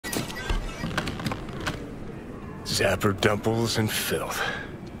Zapper dumples and filth.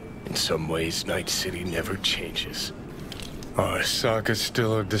 In some ways, Night City never changes. Arasaka's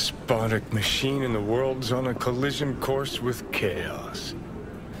still a despotic machine and the world's on a collision course with chaos.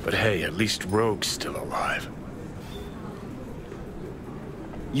 But hey, at least Rogue's still alive.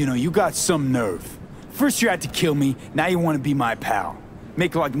 You know, you got some nerve. First you had to kill me, now you want to be my pal.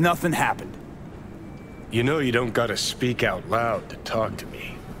 Make like nothing happened. You know you don't gotta speak out loud to talk to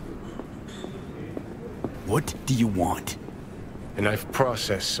me. What do you want? And I've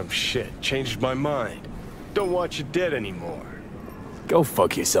processed some shit, changed my mind. Don't want you dead anymore. Go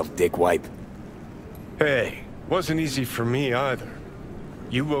fuck yourself, dickwipe. Hey, wasn't easy for me either.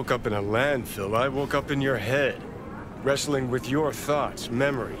 You woke up in a landfill, I woke up in your head. Wrestling with your thoughts,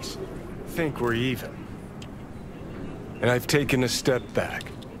 memories. Think we're even. And I've taken a step back,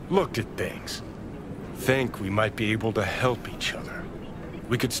 looked at things. Think we might be able to help each other.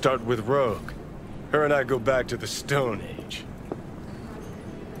 We could start with Rogue. Her and I go back to the Stone Age.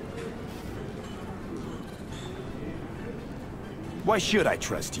 Why should I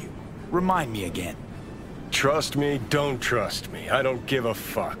trust you? Remind me again. Trust me, don't trust me. I don't give a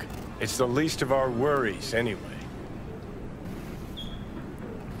fuck. It's the least of our worries, anyway.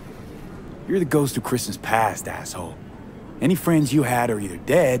 You're the ghost of Christmas past, asshole. Any friends you had are either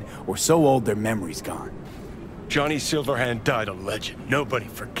dead or so old their memory's gone. Johnny Silverhands died a legend. Nobody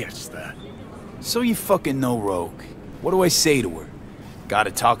forgets that. So you fucking know Rogue. What do I say to her? Got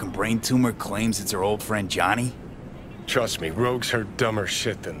a talking brain tumor, claims it's her old friend Johnny? Trust me, Rogue's heard dumber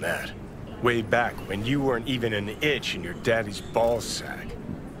shit than that. Way back when you weren't even an itch in your daddy's ballsack.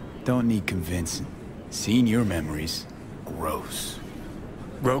 Don't need convincing. Seeing your memories, gross.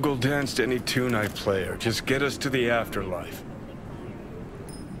 Rogue'll dance to any tune I play her. Just get us to the afterlife.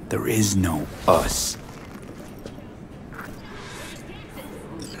 There is no us.